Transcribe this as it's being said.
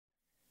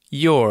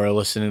You're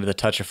listening to the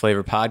Touch of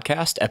Flavor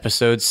podcast,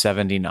 episode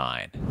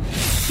 79.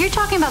 You're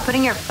talking about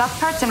putting your fuck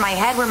parts in my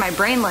head where my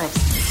brain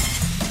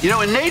lives. You know,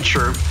 in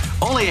nature,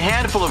 only a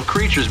handful of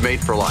creatures mate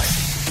for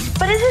life.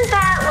 But isn't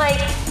that,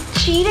 like,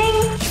 cheating?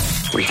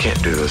 We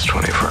can't do this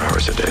 24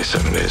 hours a day,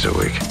 7 days a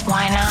week.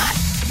 Why not?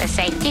 The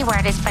safety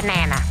word is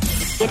banana.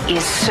 It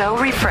is so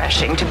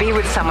refreshing to be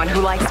with someone who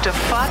likes to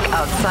fuck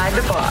outside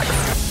the box.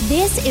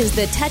 This is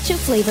the Touch of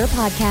Flavor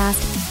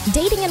podcast.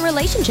 Dating and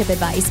relationship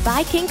advice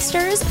by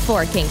Kinksters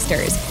for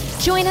Kinksters.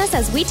 Join us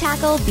as we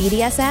tackle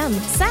BDSM,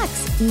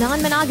 sex,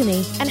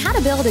 non-monogamy, and how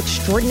to build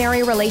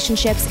extraordinary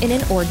relationships in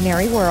an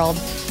ordinary world.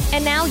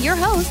 And now your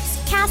hosts,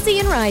 Cassie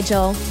and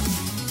Rigel.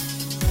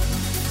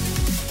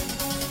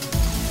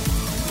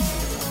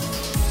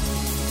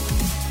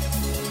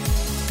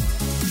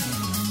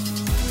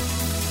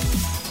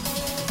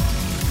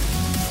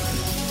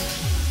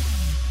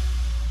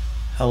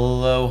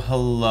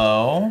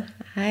 Hello.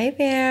 Hi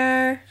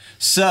there.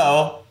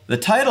 So, the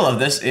title of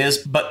this is,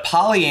 But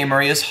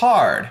Polyamory is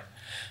Hard.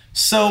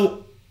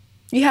 So...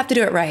 You have to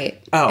do it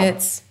right. Oh.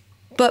 It's,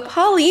 but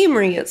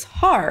polyamory is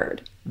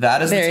hard.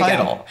 That is the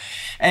title.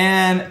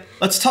 And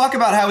let's talk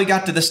about how we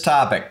got to this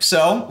topic.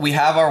 So, we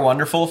have our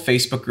wonderful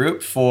Facebook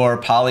group for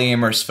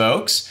polyamorous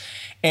folks.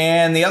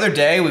 And the other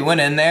day, we went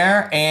in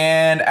there,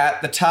 and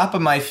at the top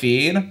of my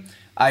feed,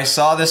 I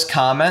saw this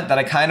comment that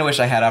I kind of wish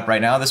I had up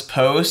right now. This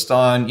post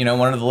on,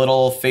 one of the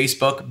little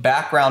Facebook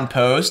background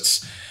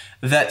posts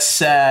that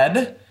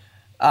said,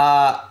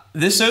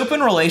 this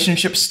open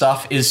relationship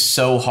stuff is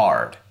so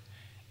hard.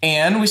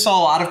 And we saw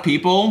a lot of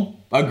people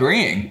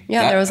agreeing.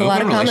 Yeah, there was a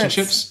lot of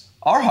relationships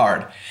are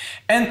hard.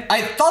 And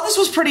I thought this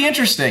was pretty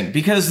interesting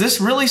because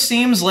this really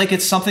seems like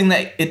it's something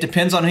that it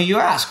depends on who you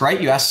ask, right?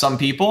 You ask some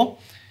people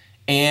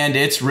and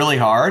it's really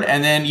hard.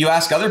 And then you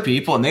ask other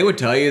people and they would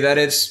tell you that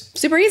it's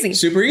super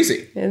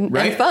easy. And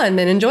fun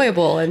and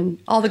enjoyable and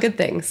all the good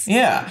things.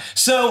 Yeah.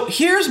 So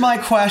here's my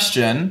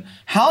question.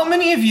 How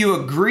many of you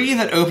agree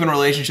that open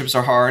relationships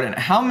are hard and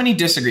how many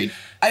disagree?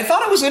 I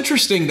thought it was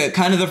interesting that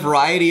kind of the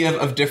variety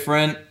of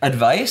different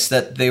advice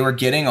that they were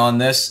getting on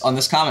this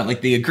comment,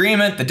 like the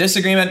agreement, the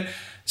disagreement.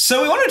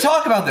 So we wanted to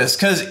talk about this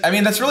because,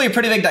 that's really a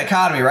pretty big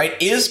dichotomy, right?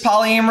 Is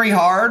polyamory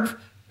hard?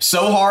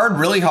 So hard,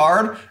 really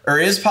hard, or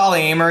is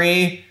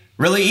polyamory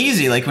really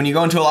easy? Like when you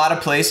go into a lot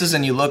of places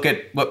and you look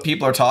at what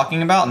people are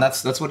talking about, and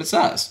that's what it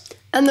says.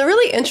 And the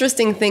really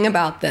interesting thing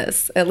about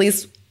this, at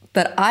least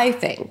that I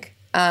think,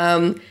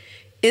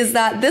 is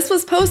that this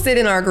was posted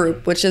in our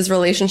group, which is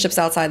Relationships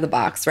Outside the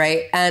Box,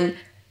 right? And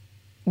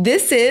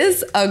this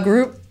is a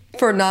group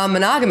for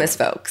non-monogamous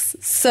folks.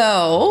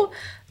 So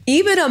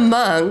even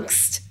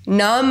amongst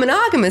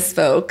non-monogamous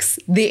folks,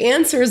 the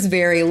answers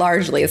vary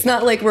largely. It's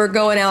not like we're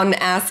going out and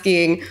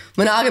asking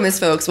monogamous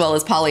folks, well,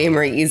 is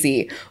polyamory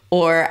easy?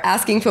 Or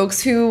asking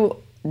folks who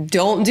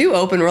don't do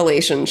open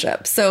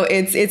relationships. So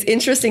it's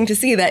interesting to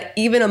see that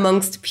even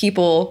amongst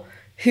people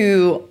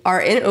who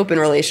are in open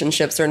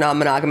relationships or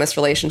non-monogamous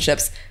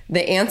relationships,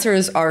 the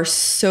answers are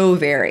so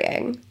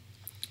varying.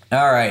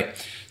 All right.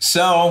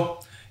 So,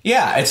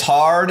 yeah, it's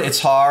hard.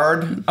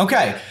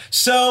 Okay.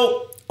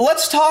 So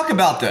let's talk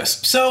about this.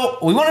 So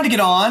we wanted to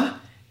get on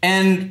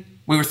and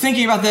we were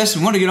thinking about this.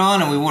 We wanted to get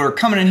on and we were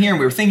coming in here and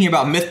we were thinking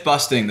about myth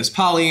busting, this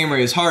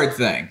polyamory is hard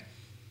thing.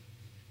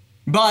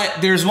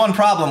 But there's one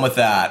problem with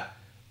that.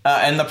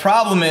 And the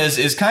problem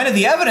is kind of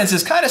the evidence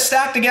is kind of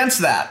stacked against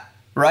that,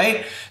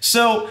 right?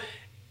 So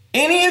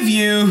any of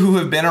you who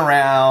have been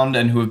around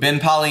and who have been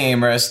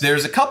polyamorous,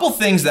 there's a couple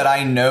things that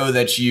I know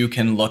that you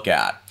can look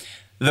at.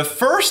 The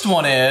first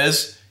one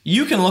is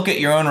you can look at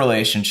your own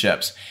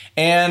relationships.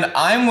 And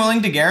I'm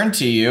willing to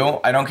guarantee you,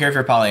 I don't care if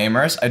you're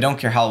polyamorous, I don't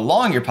care how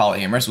long you're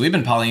polyamorous, we've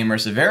been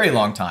polyamorous a very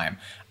long time.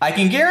 I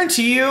can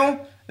guarantee you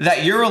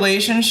that your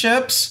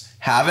relationships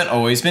haven't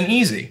always been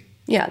easy.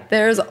 Yeah,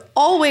 there's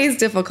always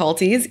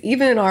difficulties.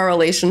 Even in our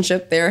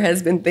relationship, there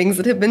has been things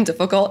that have been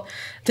difficult.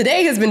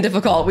 Today has been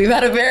difficult. We've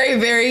had a very,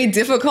 very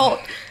difficult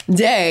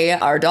day.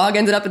 Our dog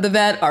ended up at the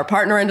vet. Our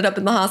partner ended up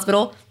in the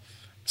hospital.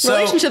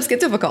 Relationships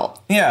get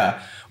difficult.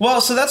 Yeah.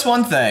 Well, so that's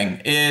one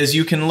thing is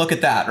you can look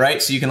at that,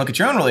 right? So you can look at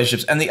your own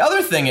relationships. And the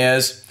other thing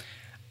is,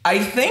 I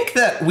think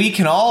that we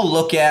can all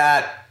look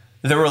at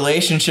the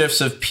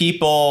relationships of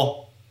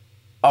people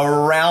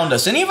around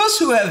us. Any of us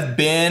who have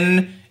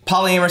been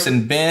polyamorous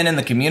and been in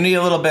the community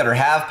a little bit or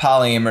have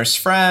polyamorous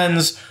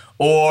friends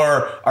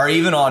or are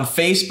even on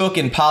Facebook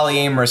in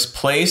polyamorous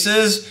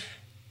places,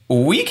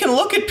 we can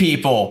look at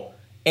people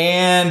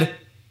and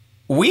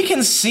we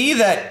can see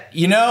that,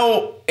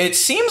 it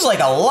seems like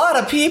a lot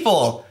of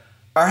people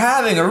are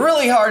having a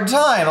really hard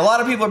time. A lot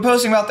of people are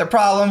posting about their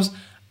problems.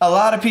 A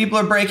lot of people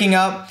are breaking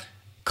up.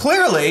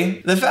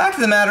 Clearly, the fact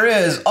of the matter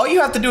is, all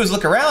you have to do is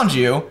look around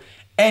you,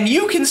 and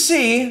you can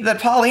see that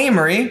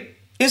polyamory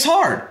is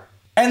hard.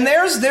 And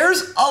there's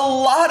a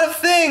lot of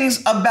things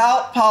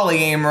about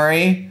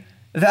polyamory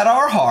that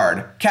are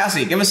hard.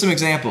 Cassie, give us some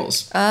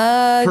examples.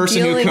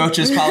 Person who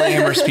coaches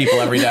polyamorous people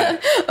every day.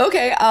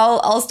 Okay,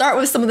 I'll start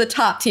with some of the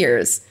top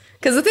tiers.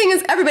 Because the thing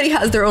is, everybody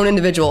has their own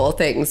individual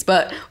things,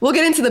 but we'll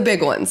get into the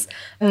big ones.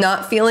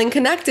 Not feeling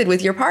connected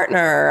with your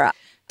partner,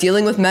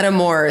 dealing with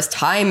metamors,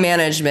 time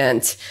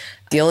management,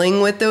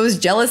 dealing with those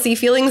jealousy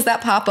feelings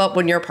that pop up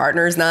when your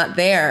partner's not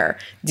there,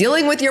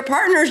 dealing with your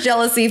partner's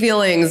jealousy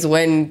feelings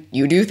when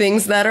you do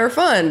things that are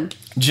fun.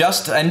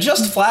 Just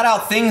flat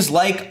out things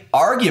like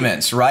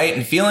arguments, right?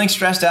 And feeling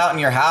stressed out in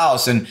your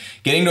house and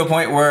getting to a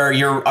point where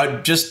you're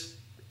just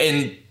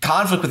in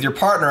conflict with your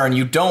partner and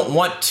you don't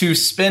want to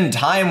spend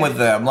time with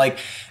them. Like,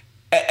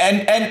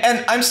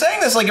 and I'm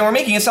saying this like, and we're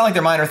making it sound like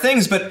they're minor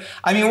things, but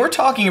I mean, we're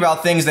talking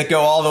about things that go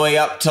all the way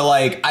up to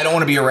like, I don't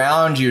want to be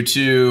around you,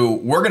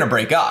 to we're going to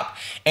break up.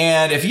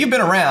 And if you've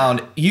been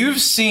around, you've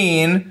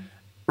seen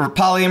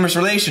polyamorous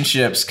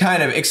relationships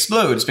kind of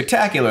explode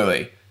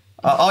spectacularly.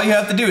 All you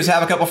have to do is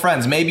have a couple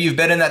friends. Maybe you've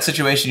been in that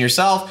situation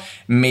yourself.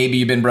 Maybe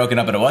you've been broken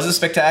up and it wasn't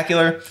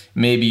spectacular.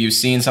 Maybe you've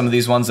seen some of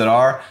these ones that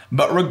are.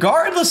 But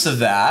regardless of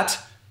that,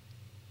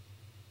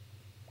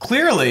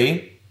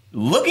 clearly,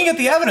 looking at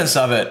the evidence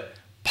of it,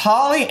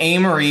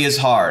 polyamory is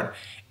hard.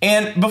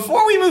 And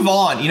before we move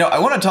on, I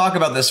want to talk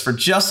about this for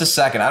just a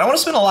second. I don't want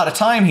to spend a lot of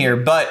time here,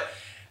 but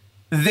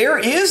there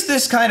is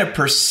this kind of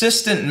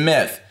persistent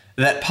myth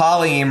that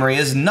polyamory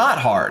is not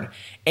hard.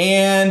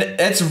 And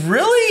it's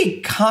really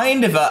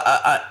kind of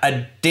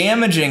a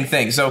damaging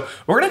thing. So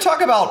we're going to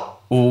talk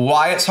about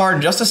why it's hard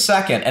in just a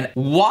second. And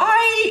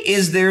why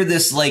is there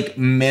this like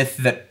myth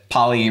that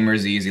polyamory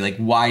is easy? Like,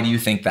 why do you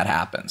think that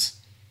happens?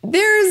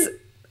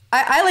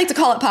 I like to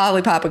call it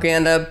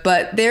polypropaganda,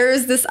 but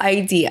there's this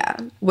idea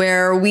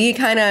where we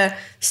kind of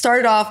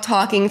started off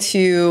talking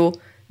to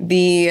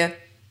the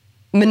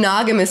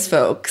monogamous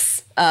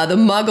folks, the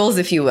muggles,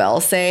 if you will,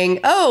 saying,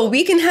 oh,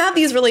 we can have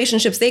these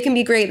relationships. They can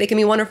be great. They can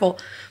be wonderful.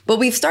 But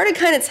we've started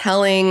kind of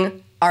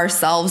telling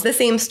ourselves the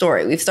same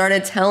story. We've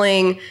started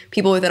telling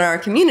people within our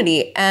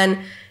community. And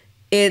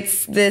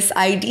it's this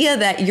idea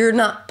that you're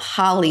not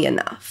poly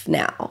enough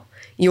now.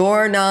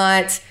 You're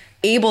not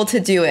able to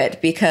do it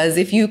because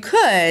if you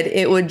could,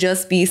 it would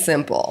just be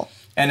simple.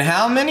 And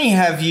how many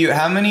of you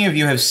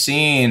have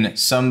seen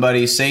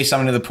somebody say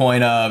something to the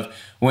point of,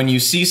 when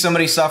you see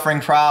somebody suffering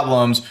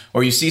problems,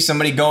 or you see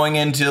somebody going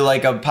into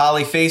like a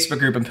poly Facebook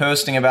group and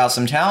posting about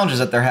some challenges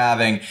that they're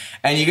having,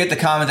 and you get the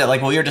comment that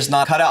like, well, you're just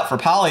not cut out for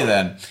poly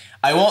then.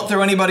 I won't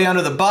throw anybody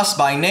under the bus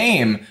by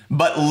name,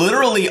 but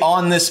literally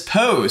on this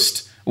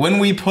post, when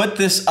we put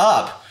this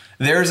up,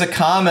 there's a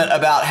comment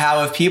about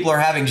how if people are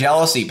having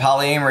jealousy,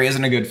 polyamory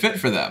isn't a good fit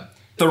for them.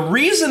 The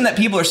reason that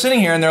people are sitting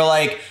here and they're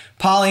like,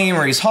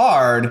 polyamory is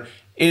hard,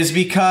 is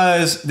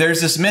because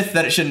there's this myth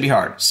that it shouldn't be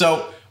hard.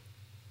 So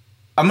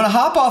I'm going to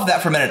hop off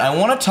that for a minute. I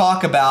want to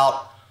talk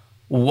about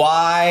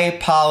why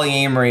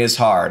polyamory is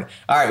hard.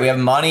 All right, we have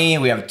money,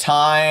 we have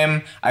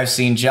time. I've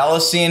seen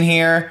jealousy in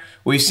here.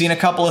 We've seen a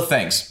couple of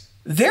things.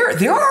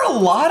 There are a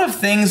lot of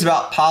things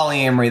about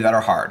polyamory that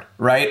are hard,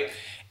 right?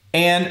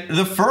 And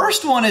the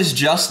first one is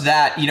just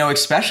that,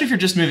 especially if you're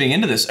just moving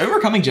into this,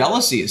 overcoming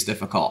jealousy is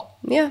difficult.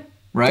 Yeah.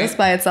 Right? Just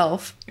by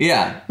itself.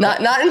 Yeah. Not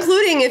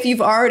including if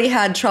you've already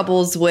had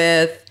troubles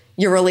with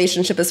your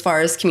relationship as far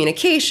as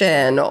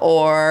communication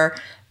or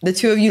the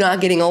two of you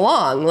not getting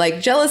along. Like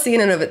jealousy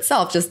in and of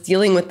itself, just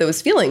dealing with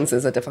those feelings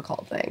is a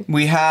difficult thing.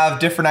 We have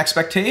different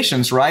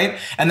expectations, right?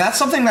 And that's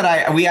something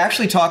that we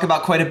actually talk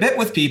about quite a bit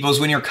with people, is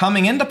when you're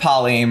coming into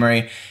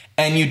polyamory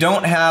and you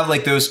don't have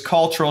like those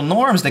cultural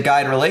norms that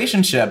guide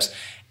relationships.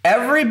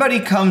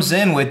 Everybody comes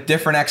in with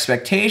different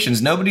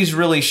expectations. Nobody's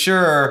really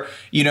sure,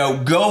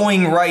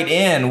 going right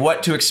in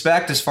what to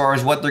expect as far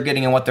as what they're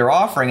getting and what they're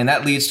offering. And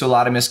that leads to a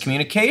lot of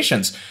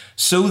miscommunications.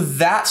 So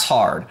that's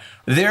hard.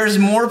 There's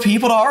more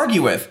people to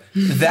argue with.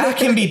 That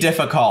can be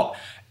difficult.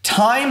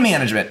 Time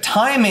management.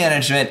 Time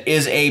management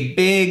is a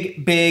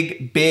big,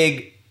 big,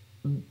 big,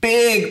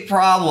 big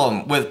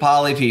problem with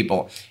poly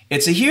people.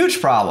 It's a huge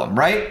problem,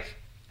 right?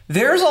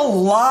 There's a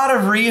lot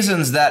of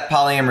reasons that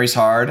polyamory is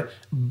hard,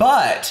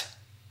 but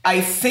I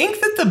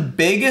think that the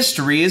biggest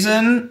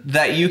reason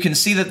that you can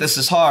see that this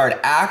is hard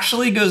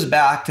actually goes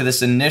back to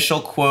this initial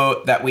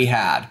quote that we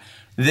had.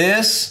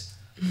 This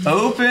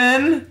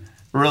open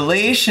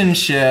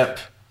relationship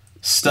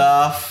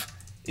stuff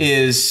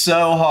is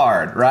so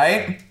hard,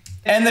 right?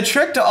 And the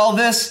trick to all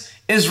this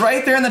is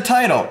right there in the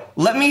title.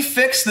 Let me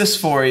fix this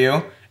for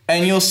you,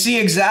 and you'll see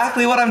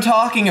exactly what I'm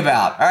talking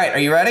about. All right, are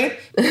you ready?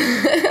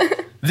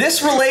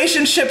 This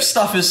relationship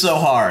stuff is so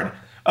hard,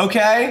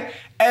 okay?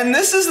 And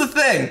this is the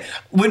thing.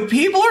 When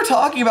people are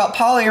talking about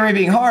polyamory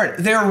being hard,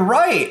 they're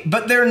right,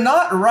 but they're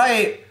not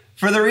right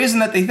for the reason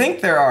that they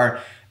think there are.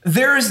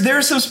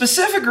 There's some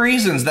specific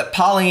reasons that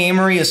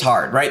polyamory is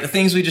hard, right? The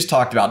things we just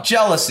talked about.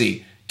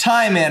 Jealousy,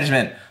 time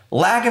management,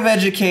 lack of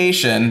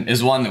education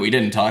is one that we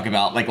didn't talk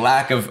about, like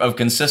lack of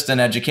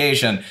consistent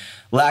education,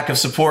 lack of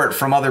support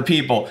from other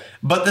people.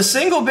 But the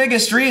single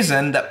biggest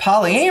reason that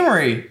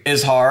polyamory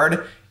is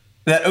hard,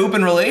 that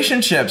open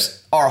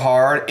relationships are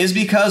hard, is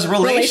because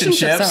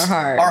relationships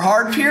are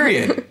hard,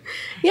 period.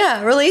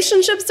 Yeah,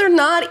 relationships are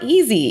not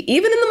easy.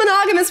 Even in the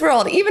monogamous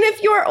world, even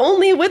if you are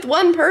only with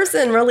one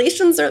person,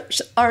 relations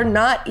are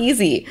not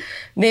easy.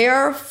 They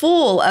are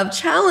full of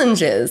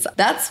challenges.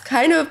 That's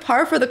kind of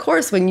par for the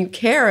course when you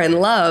care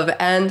and love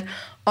and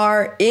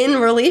are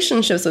in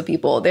relationships with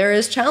people. There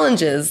is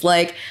challenges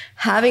like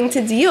having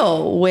to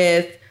deal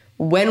with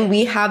when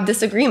we have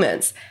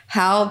disagreements,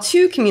 how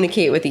to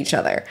communicate with each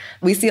other.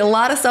 We see a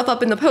lot of stuff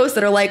up in the posts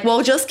that are like,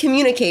 well, just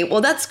communicate.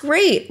 Well, that's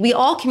great. We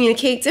all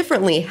communicate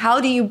differently.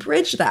 How do you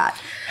bridge that?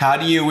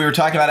 We were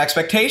talking about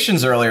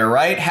expectations earlier,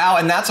 right?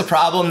 And that's a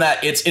problem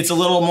that it's a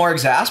little more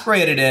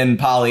exasperated in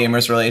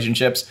polyamorous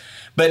relationships.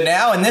 But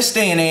now in this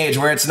day and age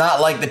where it's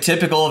not like the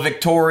typical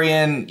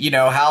Victorian,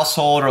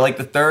 household or like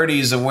the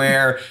 30s of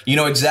where you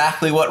know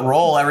exactly what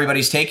role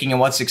everybody's taking and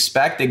what's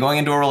expected going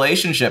into a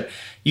relationship,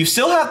 you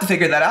still have to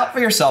figure that out for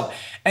yourself.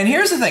 And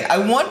here's the thing. I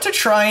want to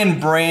try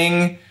and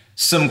bring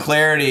some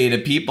clarity to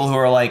people who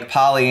are like,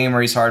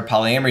 polyamory's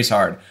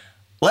hard.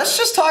 Let's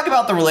just talk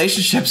about the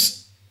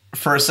relationships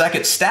for a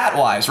second,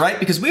 stat-wise, right?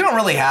 Because we don't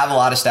really have a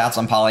lot of stats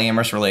on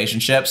polyamorous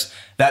relationships.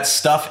 That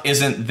stuff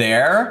isn't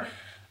there.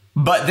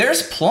 But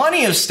there's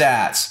plenty of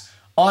stats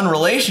on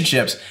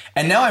relationships.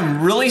 And now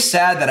I'm really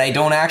sad that I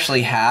don't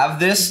actually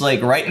have this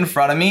like right in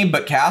front of me,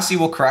 but Cassie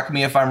will correct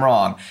me if I'm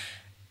wrong.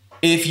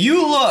 If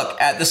you look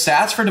at the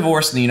stats for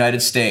divorce in the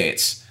United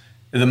States,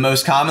 the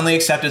most commonly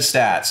accepted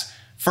stats,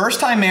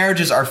 first-time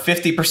marriages are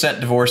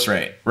 50% divorce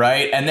rate,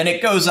 right? And then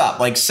it goes up.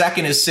 Like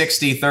second is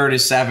 60, third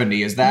is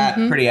 70. Is that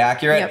pretty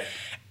accurate? Yep.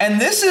 And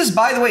this is,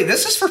 by the way,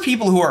 this is for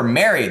people who are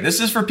married.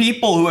 This is for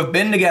people who have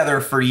been together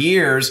for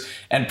years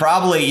and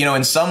probably,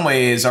 in some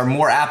ways are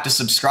more apt to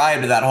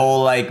subscribe to that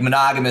whole like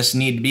monogamous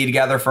need to be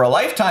together for a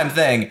lifetime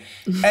thing.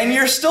 And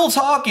you're still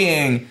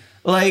talking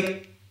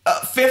like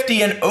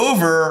 50 and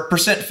over %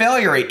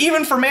 failure rate,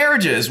 even for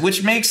marriages,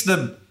 which makes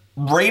the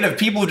rate of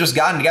people who just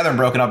gotten together and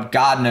broken up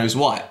God knows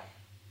what,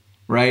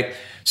 right?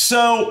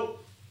 So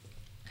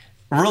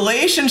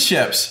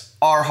relationships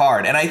are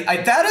hard. And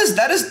that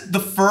is the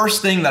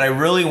first thing that I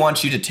really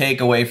want you to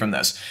take away from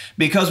this.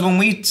 Because when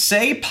we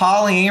say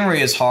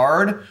polyamory is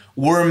hard,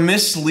 we're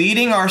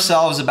misleading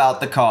ourselves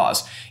about the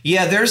cause.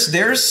 Yeah,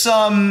 there's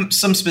some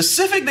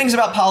specific things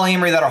about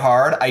polyamory that are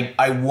hard.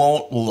 I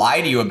won't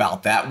lie to you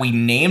about that. We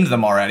named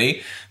them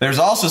already. There's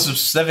also some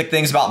specific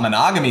things about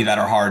monogamy that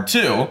are hard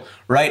too,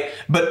 right?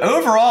 But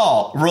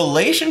overall,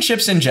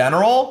 relationships in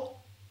general,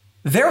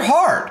 they're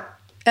hard.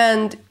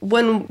 And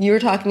when you were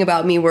talking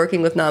about me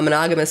working with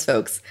non-monogamous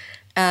folks,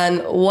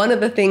 and one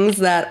of the things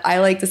that I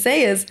like to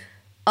say is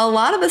a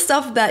lot of the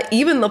stuff that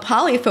even the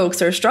poly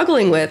folks are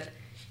struggling with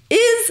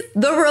is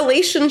the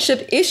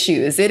relationship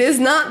issues. It is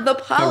not the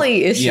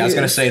poly issues. Yeah, I was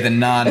going to say the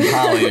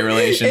non-poly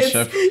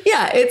relationship.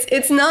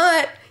 It's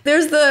not.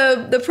 There's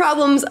the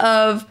problems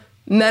of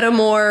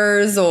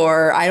metamors,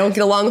 or I don't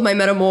get along with my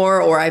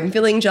metamor, or I'm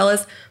feeling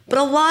jealous. But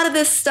a lot of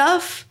this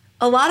stuff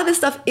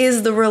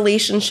is the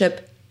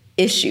relationship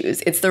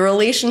issues. It's the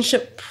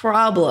relationship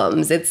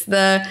problems. It's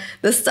the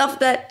stuff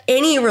that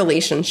any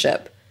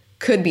relationship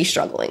could be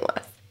struggling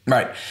with.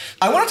 Right.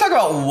 I want to talk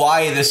about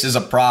why this is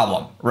a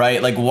problem,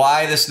 right? Like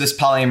why this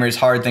polyamory is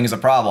hard thing is a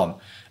problem.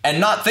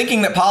 And not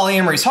thinking that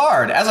polyamory is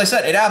hard. As I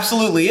said, it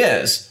absolutely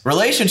is.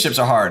 Relationships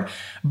are hard.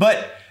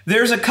 But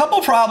there's a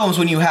couple problems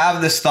when you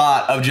have this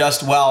thought of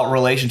just, well,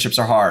 relationships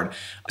are hard.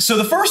 So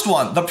the first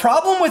one, the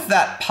problem with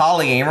that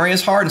polyamory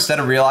is hard instead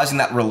of realizing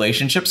that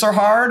relationships are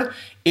hard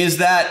is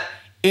that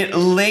it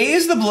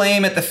lays the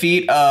blame at the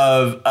feet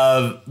of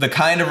the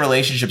kind of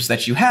relationships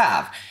that you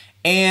have.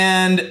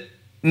 And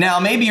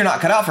now, maybe you're not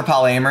cut out for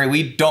polyamory.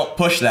 We don't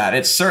push that.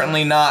 It's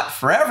certainly not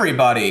for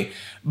everybody.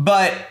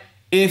 But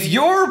if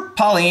you're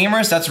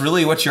polyamorous, that's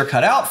really what you're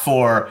cut out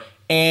for,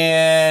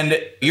 and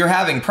you're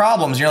having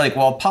problems, you're like,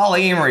 well,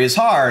 polyamory is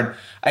hard.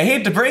 I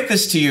hate to break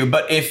this to you,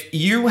 but if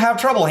you have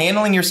trouble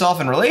handling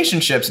yourself in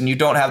relationships and you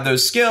don't have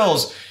those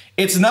skills,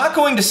 it's not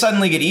going to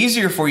suddenly get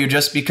easier for you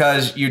just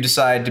because you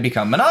decide to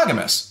become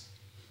monogamous.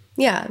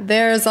 Yeah,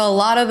 there's a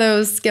lot of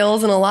those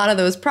skills and a lot of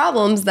those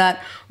problems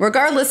that,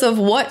 regardless of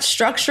what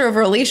structure of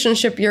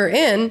relationship you're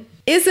in,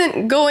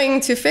 isn't going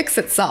to fix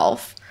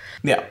itself.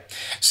 Yeah.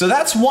 So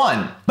that's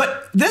one.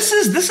 But this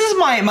is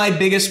my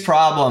biggest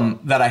problem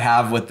that I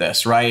have with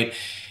this, right?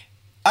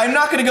 I'm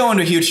not going to go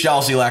into a huge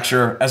jealousy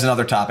lecture as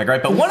another topic,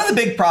 right? But one of the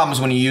big problems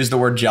when you use the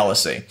word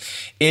jealousy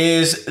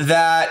is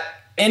that,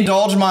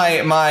 indulge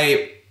my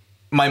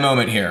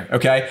moment here,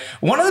 okay?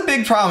 One of the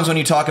big problems when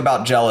you talk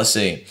about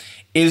jealousy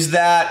is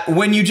that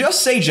when you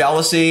just say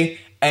jealousy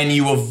and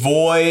you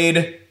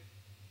avoid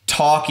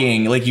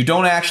talking, like you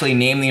don't actually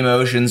name the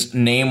emotions,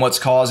 name what's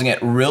causing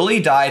it, really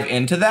dive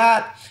into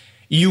that,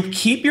 you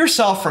keep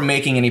yourself from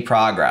making any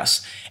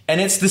progress. And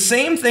it's the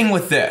same thing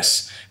with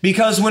this,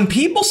 because when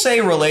people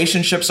say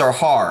relationships are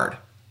hard,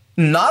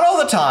 not all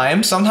the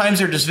time, sometimes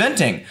they're just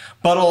venting,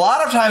 but a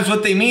lot of times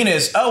what they mean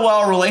is, oh,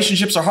 well,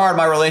 relationships are hard,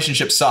 my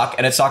relationships suck,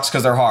 and it sucks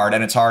because they're hard,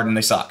 and it's hard and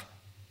they suck.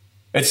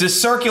 It's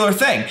this circular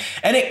thing,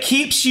 and it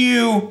keeps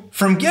you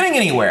from getting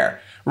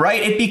anywhere,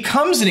 right? It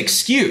becomes an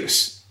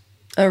excuse.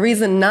 A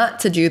reason not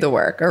to do the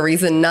work, a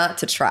reason not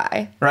to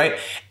try. Right?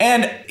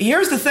 And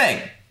here's the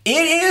thing. It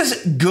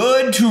is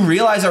good to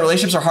realize that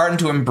relationships are hard and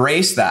to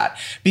embrace that.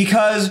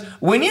 Because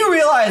when you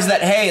realize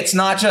that, hey, it's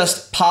not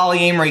just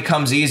polyamory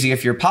comes easy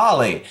if you're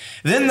poly,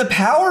 then the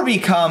power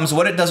becomes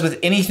what it does with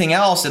anything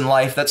else in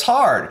life that's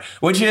hard,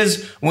 which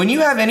is when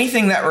you have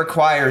anything that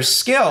requires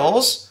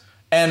skills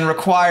and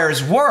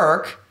requires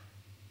work,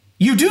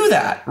 you do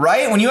that,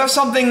 right? When you have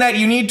something that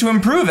you need to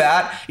improve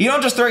at, you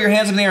don't just throw your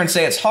hands in the air and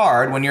say it's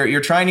hard when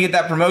you're trying to get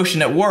that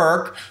promotion at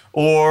work,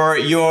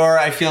 or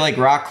I feel like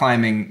rock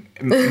climbing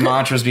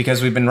mantras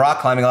because we've been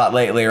rock climbing a lot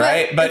lately,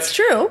 right? But it's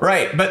true.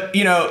 Right. But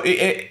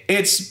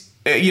it's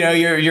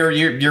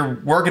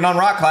you're working on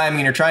rock climbing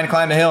and you're trying to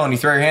climb a hill and you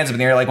throw your hands up in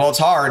the air like, well, it's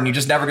hard, and you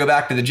just never go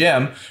back to the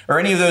gym or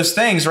any of those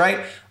things,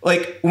 right?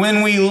 Like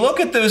when we look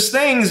at those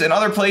things in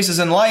other places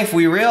in life,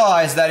 we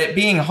realize that it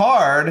being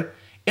hard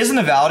isn't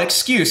a valid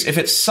excuse. If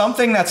it's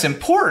something that's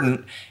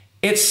important,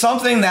 it's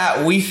something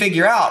that we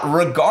figure out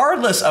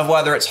regardless of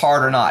whether it's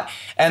hard or not.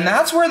 And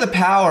that's where the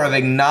power of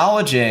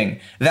acknowledging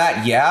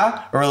that,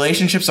 yeah,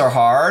 relationships are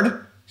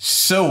hard,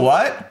 so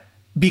what,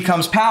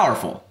 becomes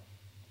powerful.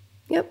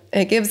 Yep.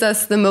 It gives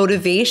us the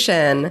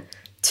motivation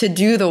to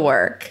do the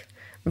work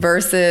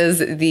versus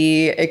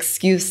the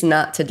excuse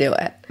not to do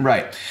it.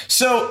 Right.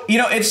 So,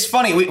 it's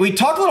funny. We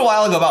talked a little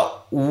while ago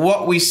about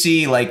what we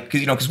see, like,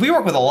 because we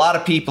work with a lot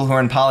of people who are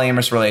in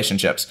polyamorous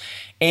relationships.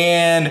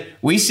 And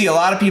we see a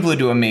lot of people who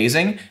do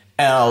amazing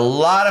and a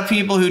lot of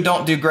people who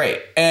don't do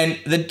great. And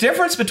the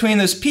difference between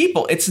those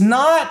people, it's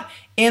not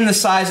in the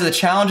size of the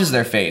challenges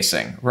they're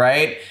facing,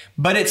 right?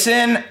 But it's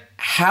in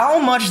how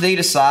much they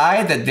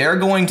decide that they're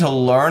going to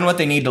learn what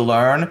they need to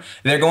learn.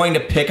 They're going to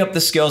pick up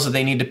the skills that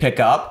they need to pick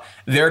up.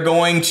 They're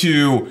going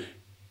to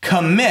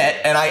commit.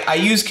 And I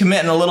use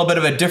commit in a little bit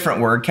of a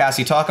different word.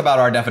 Cassie, talk about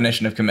our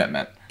definition of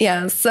commitment.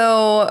 Yeah.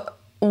 So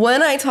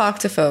when I talk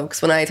to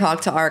folks, when I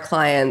talk to our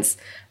clients,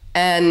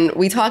 and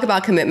we talk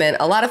about commitment,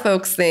 a lot of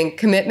folks think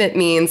commitment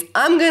means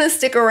I'm going to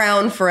stick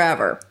around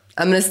forever.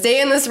 I'm going to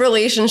stay in this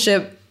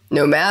relationship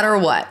no matter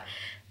what.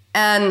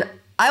 And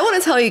I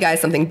want to tell you guys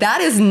something.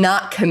 That is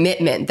not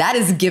commitment. That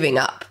is giving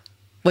up.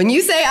 When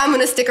you say I'm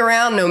going to stick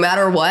around no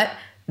matter what,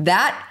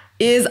 that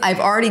is I've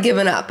already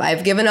given up.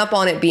 I've given up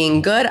on it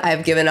being good.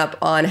 I've given up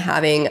on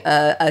having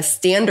a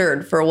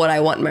standard for what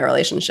I want in my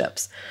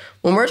relationships.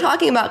 When we're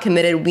talking about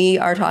committed, we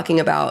are talking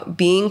about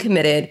being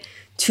committed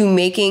to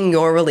making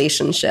your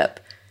relationship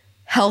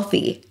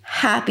healthy,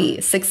 happy,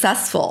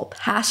 successful,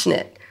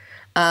 passionate,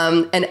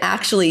 and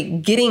actually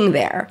getting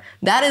there.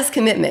 That is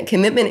commitment.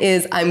 Commitment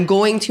is I'm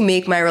going to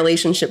make my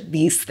relationship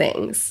these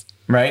things.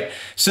 Right?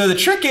 So the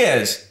trick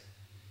is,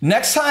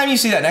 next time you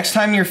see that, next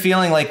time you're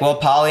feeling like, well,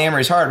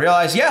 polyamory is hard,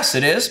 realize, yes,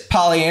 it is.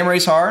 Polyamory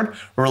is hard.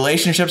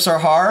 Relationships are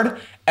hard.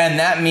 And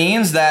that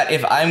means that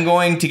if I'm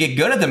going to get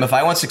good at them, if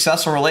I want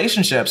successful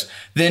relationships,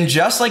 then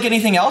just like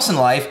anything else in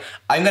life,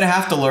 I'm going to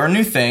have to learn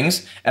new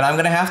things and I'm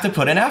going to have to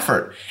put in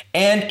effort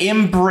and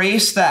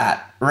embrace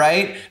that,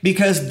 right?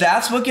 Because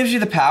that's what gives you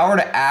the power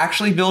to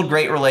actually build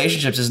great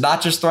relationships, is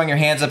not just throwing your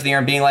hands up in the air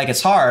and being like,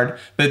 it's hard,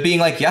 but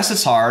being like, yes,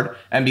 it's hard.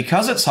 And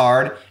because it's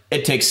hard,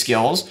 it takes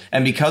skills.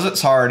 And because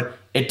it's hard,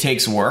 it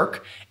takes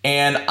work.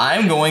 And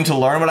I'm going to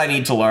learn what I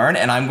need to learn,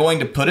 and I'm going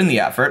to put in the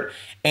effort,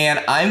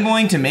 and I'm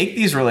going to make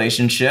these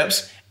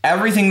relationships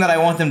everything that I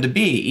want them to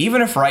be,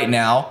 even if right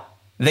now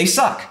they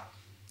suck.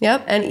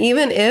 Yep. And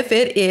even if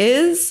it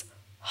is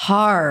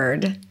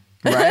hard.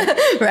 Right?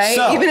 Right?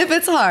 So, even if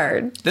it's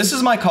hard. This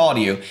is my call to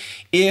you.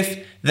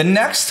 If the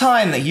next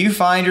time that you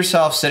find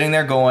yourself sitting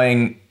there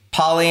going,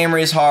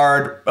 polyamory is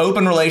hard,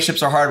 open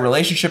relationships are hard,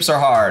 relationships are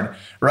hard,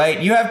 right?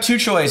 You have two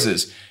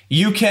choices.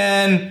 You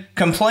can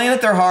complain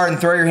that they're hard and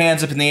throw your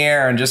hands up in the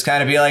air and just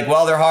kind of be like,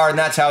 well, they're hard and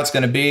that's how it's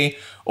going to be.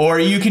 Or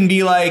you can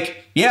be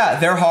like, yeah,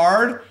 they're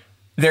hard.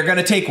 They're going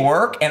to take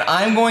work and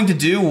I'm going to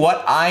do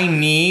what I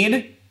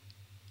need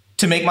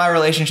to make my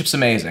relationships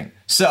amazing.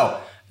 So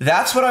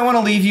that's what I want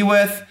to leave you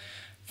with.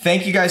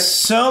 Thank you guys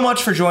so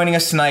much for joining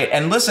us tonight.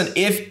 And listen,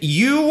 if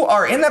you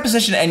are in that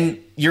position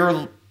and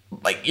you're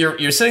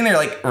sitting there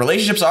like,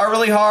 relationships are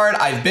really hard,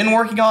 I've been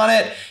working on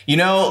it,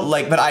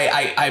 but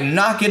I'm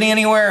not getting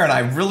anywhere and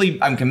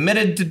I'm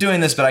committed to doing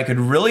this, but I could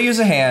really use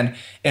a hand.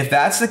 If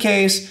that's the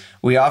case,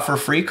 we offer a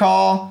free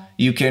call.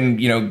 You can,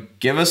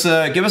 give us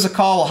a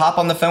call. We'll hop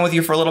on the phone with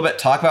you for a little bit,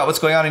 talk about what's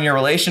going on in your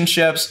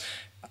relationships,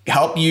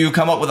 help you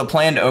come up with a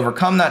plan to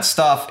overcome that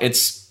stuff.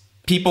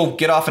 People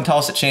get off and tell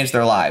us it changed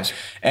their lives.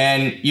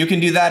 And you can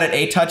do that at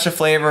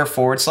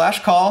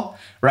atouchofflavor.com/call,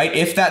 right?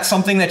 If that's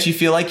something that you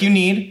feel like you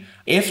need.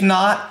 If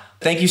not,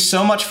 thank you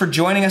so much for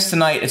joining us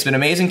tonight. It's been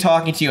amazing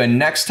talking to you. And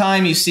next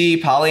time you see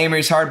polyamory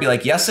is hard, be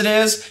like, yes, it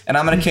is. And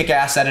I'm going to kick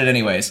ass at it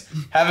anyways.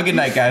 Have a good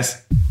night,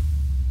 guys.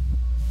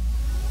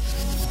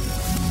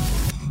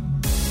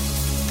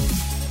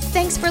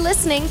 Thanks for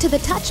listening to the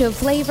Touch of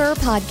Flavor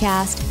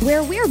podcast,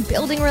 where we're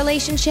building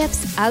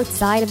relationships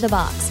outside of the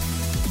box.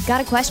 Got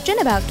a question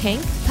about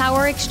kink,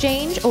 power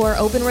exchange, or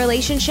open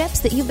relationships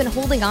that you've been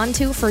holding on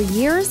to for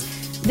years?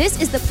 This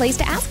is the place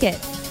to ask it.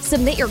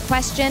 Submit your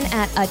question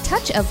at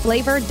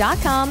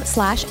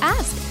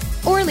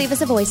atouchofflavor.com/ask or leave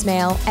us a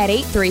voicemail at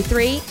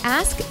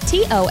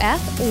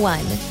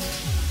 833-ASK-TOF1.